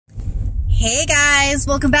Hey guys,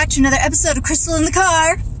 welcome back to another episode of Crystal in the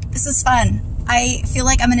Car. This is fun. I feel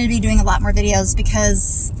like I'm going to be doing a lot more videos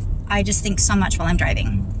because I just think so much while I'm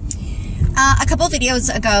driving. A couple of videos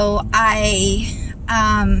ago, I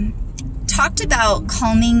talked about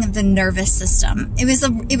calming the nervous system. It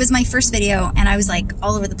was my first video, and I was like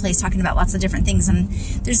all over the place talking about lots of different things, and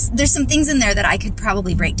there's some things in there that I could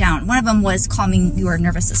probably break down. One of them was calming your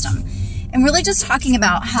nervous system, and really just talking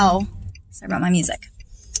about how, sorry about my music,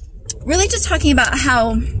 really just talking about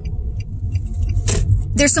how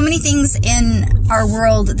there's so many things in our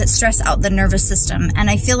world that stress out the nervous system. And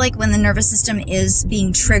I feel like when the nervous system is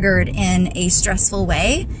being triggered in a stressful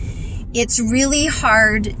way, it's really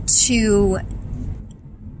hard to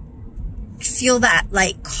feel that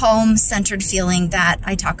like calm centered feeling that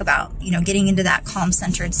I talk about, you know, getting into that calm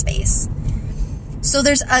centered space. So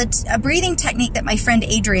there's a breathing technique that my friend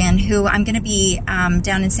Adrienne, who I'm going to be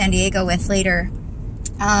down in San Diego with later,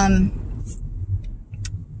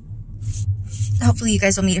 hopefully you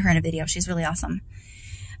guys will meet her in a video. She's really awesome.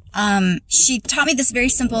 She taught me this very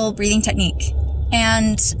simple breathing technique,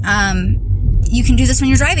 and you can do this when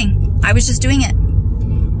you're driving. I was just doing it.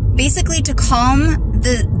 Basically, to calm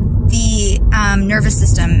the nervous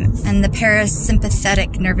system and the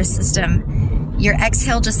parasympathetic nervous system, your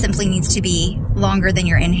exhale just simply needs to be longer than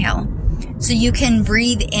your inhale. So you can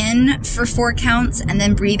breathe in for 4 counts and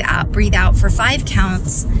then breathe out for 5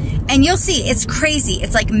 counts. And you'll see, it's crazy.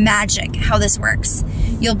 It's like magic how this works.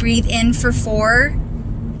 You'll breathe in for 4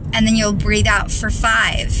 and then you'll breathe out for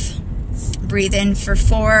 5. Breathe in for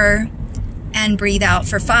 4 and breathe out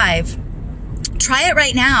for 5. Try it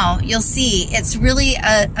right now. You'll see it's really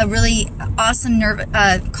a really awesome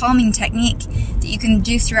calming technique that you can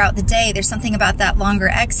do throughout the day. There's something about that longer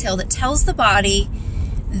exhale that tells the body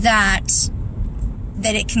that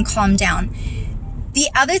it can calm down. The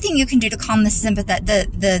other thing you can do to calm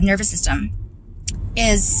the nervous system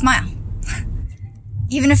is smile.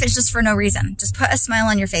 Even if it's just for no reason, just put a smile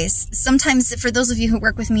on your face. Sometimes, for those of you who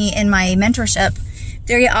work with me in my mentorship,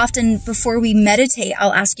 very often before we meditate,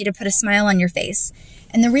 I'll ask you to put a smile on your face.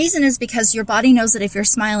 And the reason is because your body knows that if you're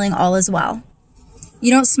smiling, all is well.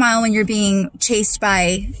 You don't smile when you're being chased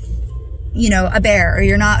by, you know, a bear, or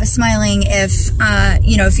you're not smiling if,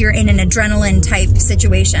 you know, if you're in an adrenaline type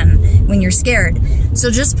situation when you're scared. So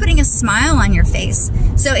just putting a smile on your face.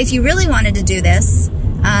 So if you really wanted to do this,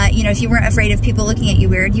 you know, if you weren't afraid of people looking at you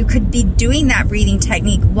weird, you could be doing that breathing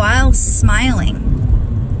technique while smiling.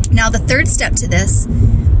 Now, the third step to this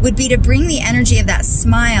would be to bring the energy of that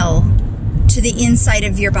smile to the inside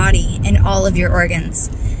of your body and all of your organs.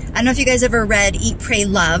 I don't know if you guys ever read Eat, Pray,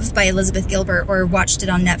 Love by Elizabeth Gilbert or watched it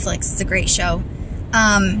on Netflix. It's a great show.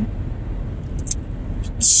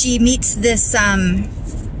 She meets this,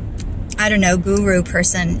 I don't know, guru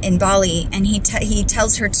person in Bali, and he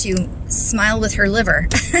tells her to smile with her liver,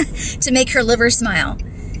 to make her liver smile.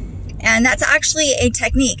 And that's actually a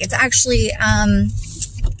technique. It's actually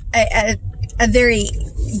a very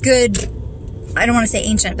good, I don't want to say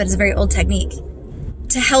ancient, but it's a very old technique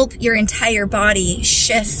to help your entire body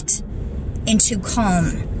shift into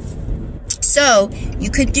calm. So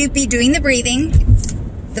you could be doing the breathing,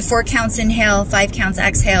 the 4 counts inhale, 5 counts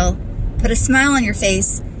exhale, put a smile on your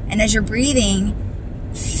face, and as you're breathing,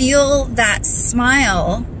 feel that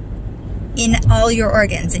smile in all your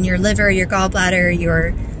organs, in your liver, your gallbladder,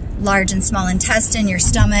 your large and small intestine, your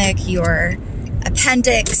stomach, your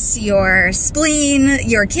appendix, your spleen,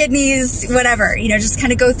 your kidneys, whatever, you know, just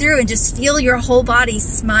kind of go through and just feel your whole body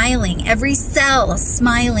smiling, every cell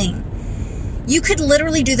smiling. You could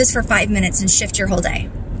literally do this for 5 minutes and shift your whole day.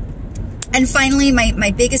 And finally, my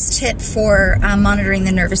biggest tip for monitoring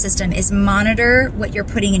the nervous system is monitor what you're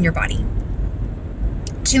putting in your body.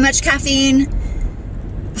 Too much caffeine,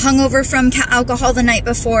 hungover from alcohol the night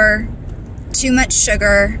before, too much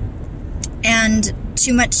sugar, and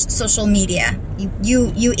too much social media. You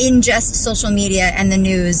ingest social media and the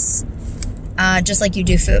news just like you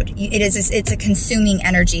do food. It's a consuming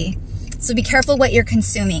energy. So be careful what you're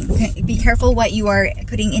consuming. Be careful what you are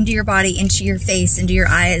putting into your body, into your face, into your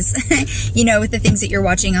eyes, you know, with the things that you're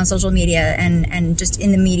watching on social media and just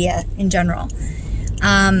in the media in general.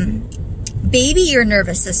 Baby your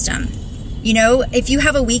nervous system. You know, if you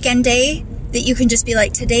have a weekend day, that you can just be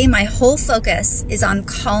like, today my whole focus is on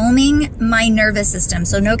calming my nervous system.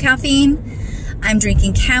 So no caffeine, I'm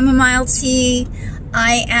drinking chamomile tea,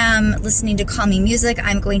 I am listening to calming music,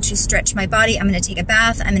 I'm going to stretch my body, I'm going to take a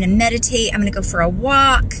bath, I'm going to meditate, I'm going to go for a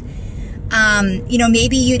walk. You know,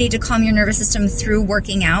 maybe you need to calm your nervous system through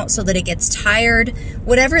working out so that it gets tired.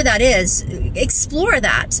 Whatever that is, explore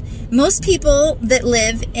that. Most people that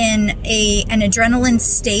live in an adrenaline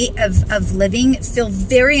state of living feel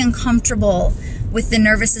very uncomfortable with the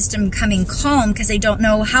nervous system coming calm because they don't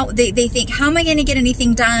know how, they think, how am I going to get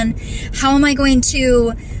anything done? How am I going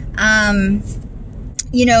to,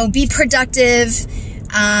 you know, be productive?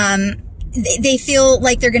 They feel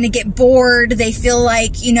like they're going to get bored. They feel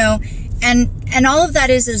like, you know, and all of that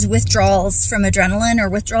is withdrawals from adrenaline or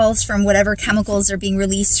withdrawals from whatever chemicals are being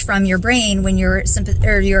released from your brain when your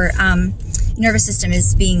nervous system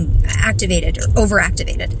is being activated or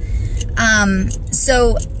overactivated.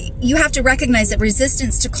 So you have to recognize that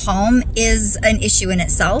resistance to calm is an issue in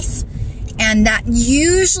itself. And that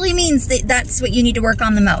usually means that that's what you need to work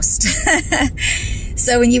on the most.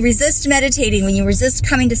 So when you resist meditating, when you resist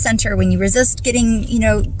coming to center, when you resist getting, you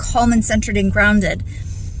know, calm and centered and grounded,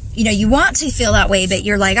 you know, you want to feel that way, but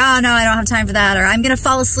you're like, oh no, I don't have time for that. Or I'm going to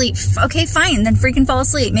fall asleep. Okay, fine. Then freaking fall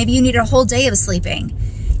asleep. Maybe you need a whole day of sleeping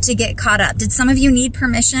to get caught up. Did some of you need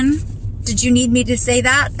permission? Did you need me to say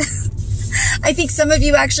that? I think some of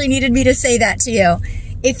you actually needed me to say that to you.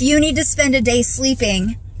 If you need to spend a day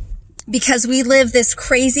sleeping because we live this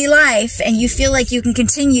crazy life and you feel like you can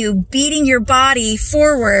continue beating your body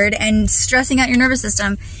forward and stressing out your nervous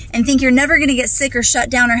system and think you're never going to get sick or shut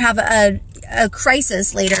down or have a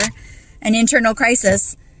crisis later, an internal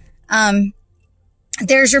crisis,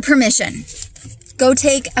 there's your permission. Go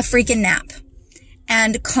take a freaking nap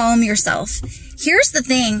and calm yourself. Here's the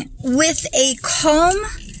thing, with a calm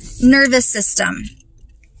nervous system,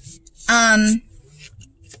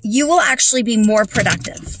 you will actually be more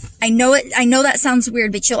productive. I know that sounds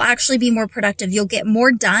weird, but you'll actually be more productive. You'll get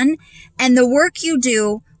more done, and the work you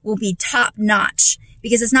do will be top notch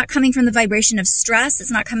because it's not coming from the vibration of stress.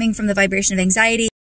 It's not coming from the vibration of anxiety.